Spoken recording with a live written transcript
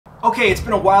Okay, it's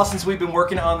been a while since we've been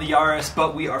working on the Yaris,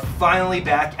 but we are finally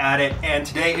back at it, and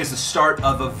today is the start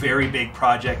of a very big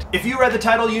project. If you read the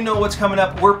title, you know what's coming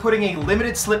up. We're putting a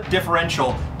limited slip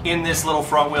differential in this little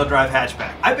front-wheel drive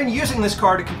hatchback. I've been using this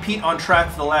car to compete on track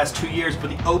for the last 2 years,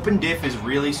 but the open diff is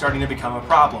really starting to become a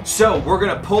problem. So we're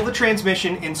gonna pull the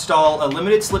transmission, install a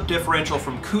limited slip differential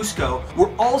from Cusco.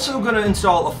 We're also gonna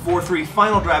install a 4.3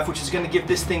 final drive, which is gonna give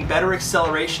this thing better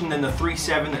acceleration than the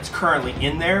 3.7 that's currently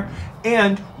in there.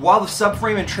 And while the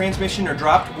subframe and transmission are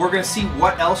dropped, we're gonna see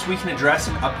what else we can address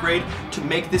and upgrade to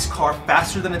make this car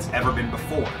faster than it's ever been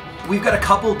before. We've got a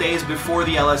couple days before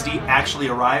the LSD actually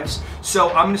arrives, so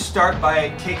I'm gonna start by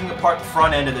taking apart the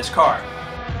front end of this car.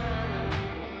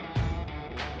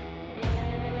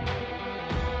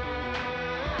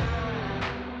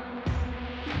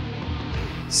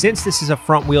 Since this is a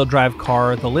front-wheel drive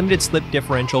car, the limited slip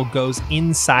differential goes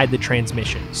inside the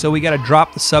transmission. So we gotta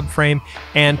drop the subframe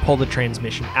and pull the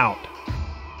transmission out.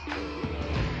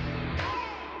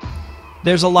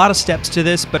 There's a lot of steps to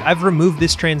this, but I've removed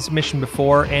this transmission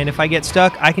before, and if I get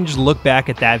stuck, I can just look back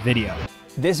at that video.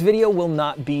 This video will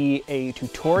not be a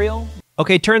tutorial.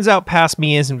 Okay, turns out past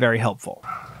me isn't very helpful.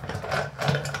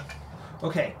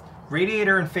 Okay,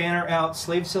 radiator and fan are out,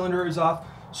 slave cylinder is off,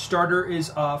 starter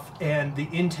is off, and the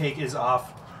intake is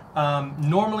off.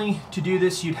 Normally to do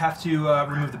this you'd have to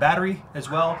remove the battery as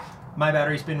well. My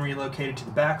battery's been relocated to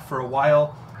the back for a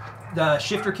while. The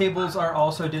shifter cables are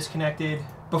also disconnected.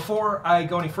 Before I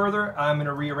go any further, I'm going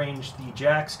to rearrange the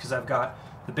jacks because I've got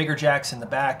the bigger jacks in the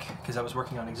back because I was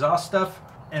working on exhaust stuff.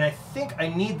 And I think I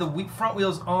need the front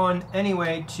wheels on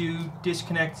anyway to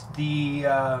disconnect the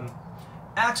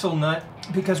axle nut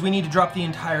because we need to drop the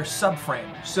entire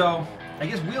subframe. So I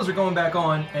guess wheels are going back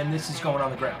on and this is going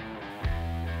on the ground.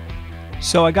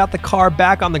 So I got the car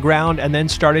back on the ground and then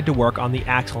started to work on the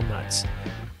axle nuts.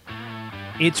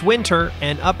 It's winter,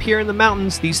 and up here in the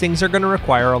mountains, these things are going to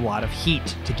require a lot of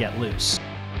heat to get loose.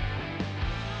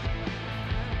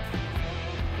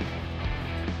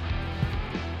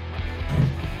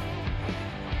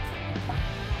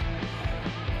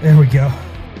 There we go.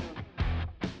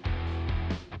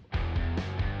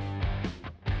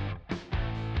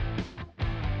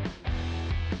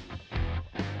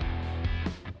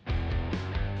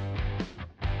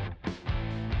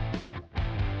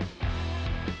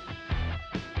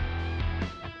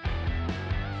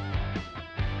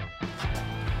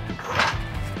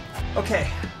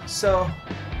 Okay, so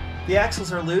the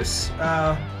axles are loose.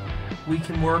 We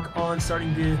can work on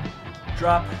starting to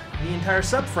drop the entire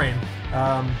subframe.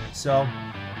 So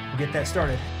we'll get that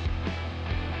started.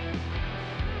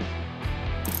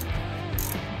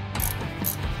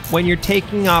 When you're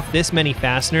taking off this many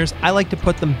fasteners, I like to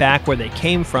put them back where they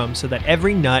came from so that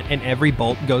every nut and every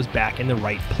bolt goes back in the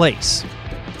right place.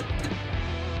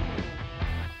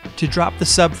 To drop the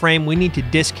subframe, we need to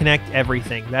disconnect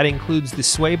everything. That includes the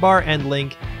sway bar and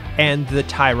link and the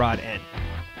tie rod end.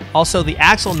 Also, the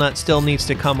axle nut still needs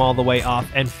to come all the way off,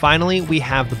 and finally we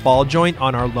have the ball joint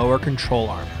on our lower control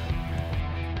arm.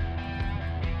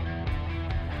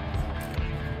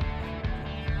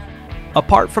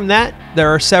 Apart from that,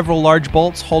 there are several large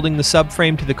bolts holding the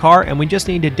subframe to the car, and we just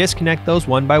need to disconnect those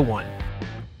one by one.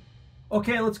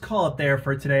 Okay, let's call it there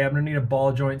for today. I'm gonna need a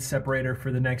ball joint separator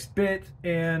for the next bit,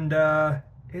 and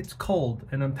it's cold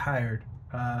and I'm tired.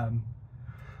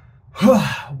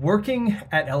 Working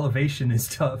at elevation is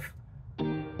tough.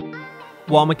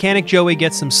 While Mechanic Joey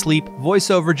gets some sleep,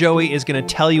 VoiceOver Joey is gonna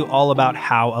tell you all about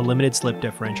how a limited slip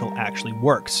differential actually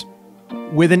works.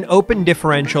 With an open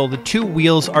differential, the two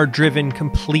wheels are driven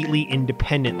completely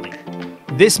independently.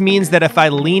 This means that if I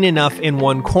lean enough in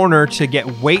one corner to get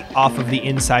weight off of the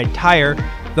inside tire,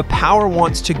 the power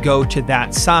wants to go to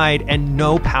that side and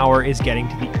no power is getting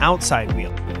to the outside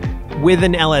wheel. With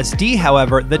an LSD,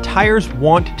 however, the tires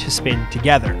want to spin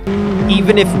together.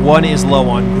 Even if one is low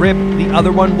on grip, the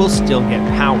other one will still get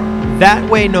power. That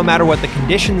way, no matter what the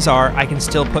conditions are, I can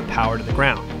still put power to the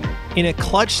ground. In a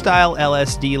clutch-style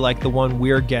LSD like the one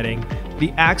we're getting,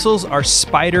 the axles are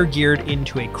spider geared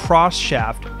into a cross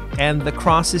shaft and the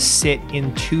crosses sit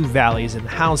in two valleys in the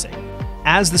housing.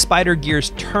 As the spider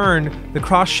gears turn, the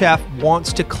cross shaft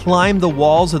wants to climb the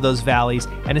walls of those valleys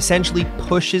and essentially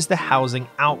pushes the housing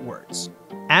outwards.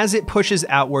 As it pushes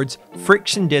outwards,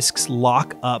 friction discs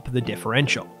lock up the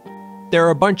differential. There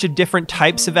are a bunch of different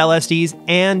types of LSDs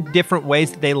and different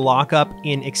ways that they lock up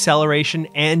in acceleration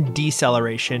and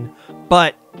deceleration,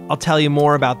 but I'll tell you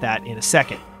more about that in a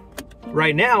second.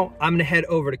 Right now, I'm gonna head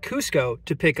over to Cusco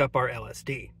to pick up our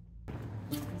LSD.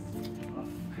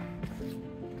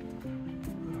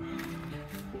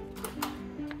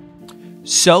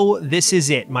 So this is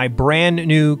it, my brand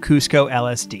new Cusco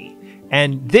LSD.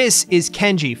 And this is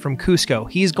Kenji from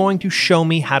Cusco. He's going to show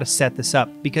me how to set this up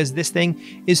because this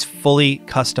thing is fully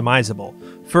customizable.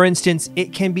 For instance,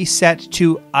 it can be set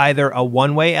to either a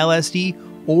one-way LSD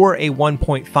or a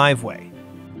 1.5-way.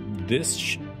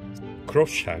 This cross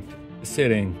shaft is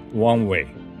setting one way.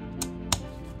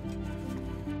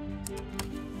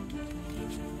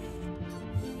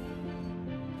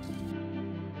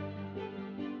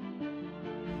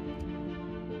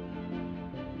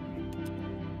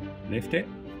 Lift it.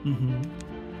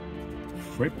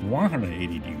 Flip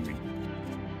 180 degrees.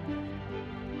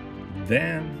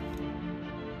 Then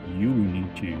you will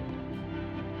need to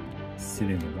sit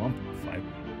in the 1.5.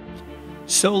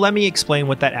 So let me explain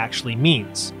what that actually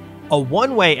means. A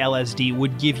one-way LSD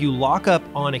would give you lockup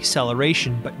on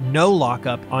acceleration, but no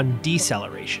lockup on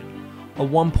deceleration. A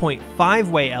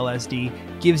 1.5-way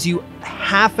LSD gives you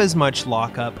half as much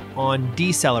lockup on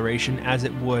deceleration as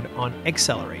it would on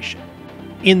acceleration.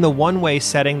 In the one-way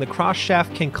setting, the cross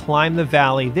shaft can climb the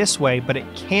valley this way, but it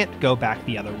can't go back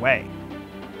the other way.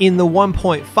 In the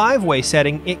 1.5-way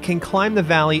setting, it can climb the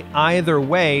valley either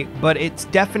way, but it's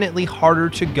definitely harder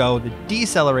to go the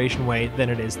deceleration way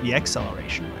than it is the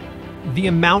acceleration way. The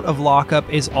amount of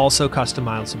lockup is also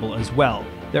customizable as well.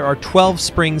 There are 12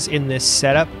 springs in this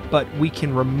setup, but we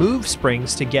can remove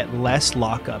springs to get less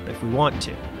lockup if we want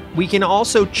to. We can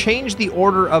also change the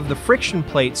order of the friction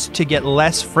plates to get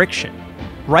less friction.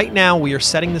 Right now, we are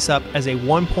setting this up as a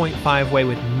 1.5-way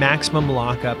with maximum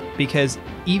lockup because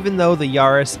even though the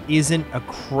Yaris isn't a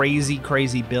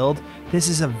crazy build, this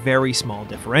is a very small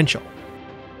differential.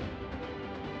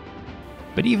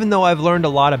 But even though I've learned a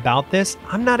lot about this,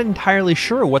 I'm not entirely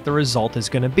sure what the result is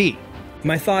going to be.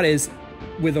 My thought is,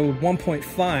 with a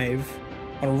 1.5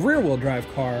 on a rear-wheel drive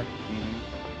car,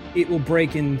 it will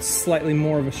break in slightly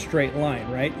more of a straight line,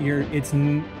 right?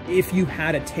 If you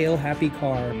had a tail-happy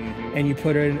car and you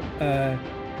put a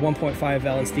 1.5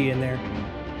 LSD in there,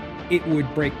 it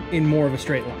would break in more of a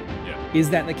straight line. Yeah. Is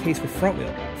that the case with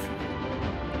front-wheel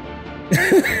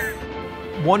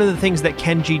drive? One of the things that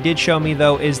Kenji did show me,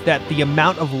 though, is that the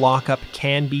amount of lockup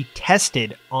can be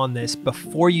tested on this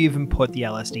before you even put the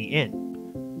LSD in.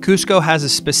 Cusco has a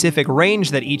specific range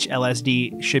that each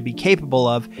LSD should be capable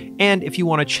of, and if you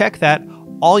want to check that,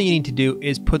 all you need to do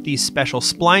is put these special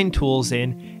spline tools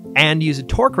in and use a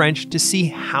torque wrench to see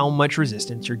how much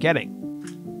resistance you're getting.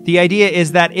 The idea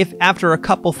is that if after a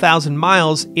couple thousand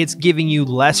miles it's giving you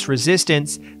less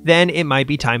resistance, then it might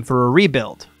be time for a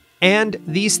rebuild. And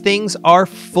these things are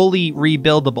fully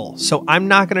rebuildable, so I'm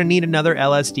not going to need another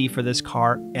LSD for this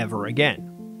car ever again.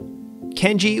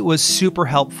 Kenji was super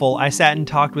helpful. I sat and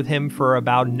talked with him for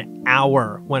about an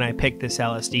hour when I picked this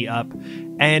LSD up.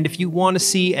 And if you want to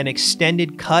see an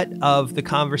extended cut of the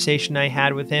conversation I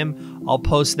had with him, I'll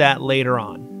post that later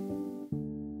on.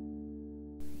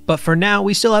 But for now,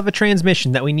 we still have a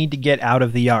transmission that we need to get out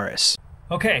of the Yaris.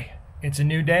 Okay, it's a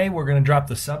new day. We're going to drop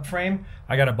the subframe.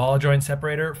 I got a ball joint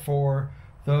separator for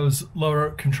those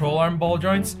lower control arm ball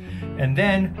joints. And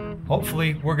then,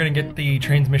 hopefully, we're going to get the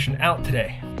transmission out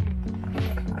today.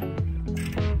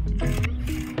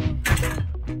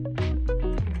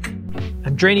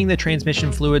 I'm draining the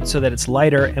transmission fluid so that it's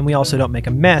lighter and we also don't make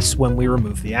a mess when we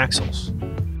remove the axles.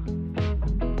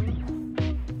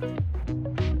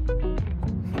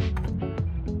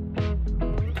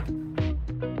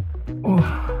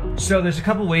 So there's a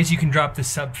couple ways you can drop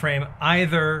this subframe.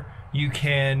 Either you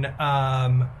can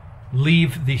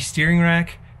leave the steering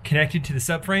rack connected to the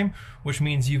subframe, which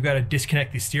means you've got to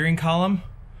disconnect the steering column,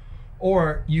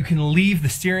 or you can leave the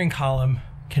steering column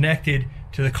connected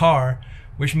to the car,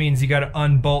 which means you got to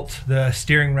unbolt the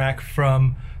steering rack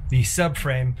from the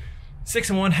subframe. 6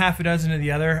 in one, half a dozen of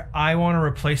the other. I want to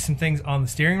replace some things on the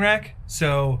steering rack,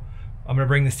 so I'm going to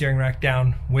bring the steering rack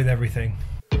down with everything.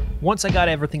 Once I got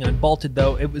everything unbolted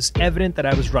though, it was evident that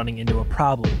I was running into a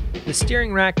problem. The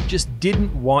steering rack just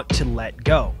didn't want to let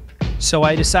go. So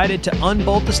I decided to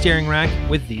unbolt the steering rack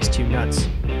with these two nuts.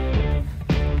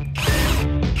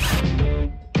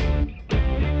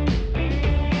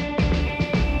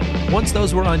 Once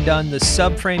those were undone, the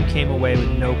subframe came away with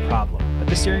no problem. But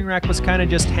the steering rack was kind of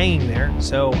just hanging there,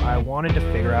 so I wanted to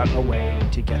figure out a way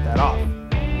to get that off.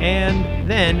 And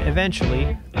then,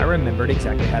 eventually, I remembered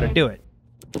exactly how to do it.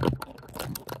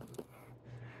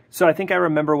 So I think I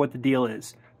remember what the deal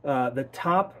is. The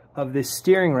top of this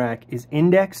steering rack is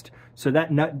indexed, so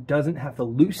that nut doesn't have to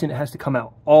loosen, it has to come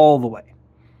out all the way.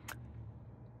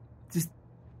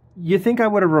 You think I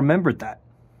would have remembered that?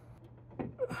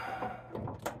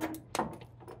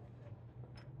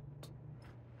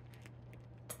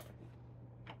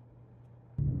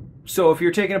 So if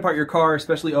you're taking apart your car,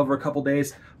 especially over a couple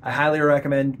days, I highly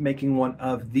recommend making one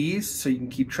of these so you can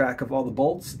keep track of all the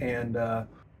bolts, and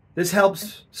this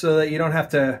helps so that you don't have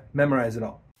to memorize it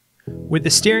all. With the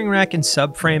steering rack and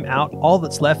subframe out, all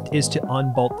that's left is to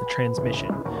unbolt the transmission.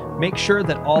 Make sure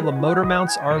that all the motor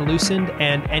mounts are loosened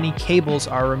and any cables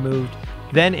are removed.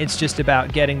 Then it's just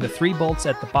about getting the 3 bolts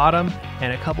at the bottom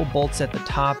and a couple bolts at the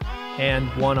top and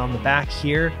one on the back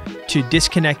here to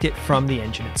disconnect it from the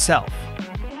engine itself.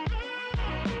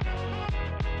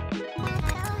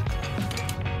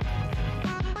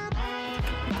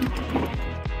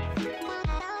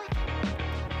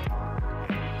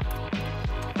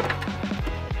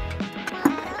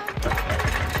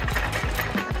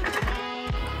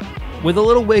 With a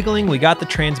little wiggling, we got the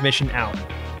transmission out.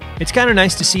 It's kind of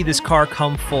nice to see this car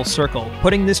come full circle.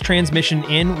 Putting this transmission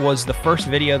in was the first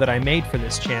video that I made for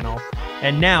this channel,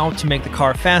 and now, to make the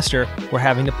car faster, we're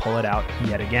having to pull it out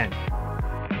yet again.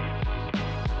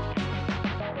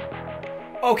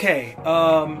 Okay,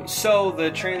 so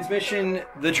the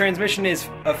transmission is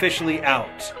officially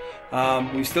out.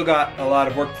 We've still got a lot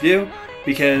of work to do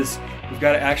because we've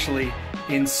got to actually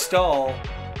install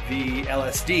the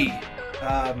LSD.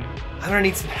 I'm gonna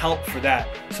need some help for that,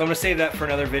 so I'm gonna save that for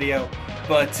another video.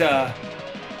 But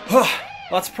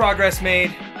lots of progress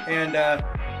made, and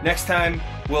next time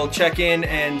we'll check in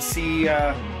and see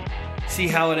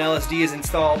how an LSD is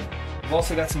installed. We've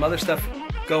also got some other stuff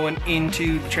going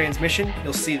into the transmission.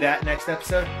 You'll see that next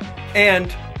episode.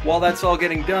 And while that's all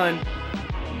getting done,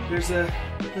 there's a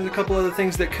couple other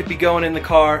things that could be going in the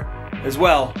car as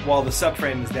well while the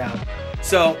subframe is down.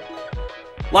 So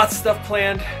lots of stuff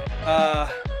planned.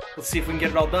 Let's see if we can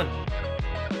get it all done.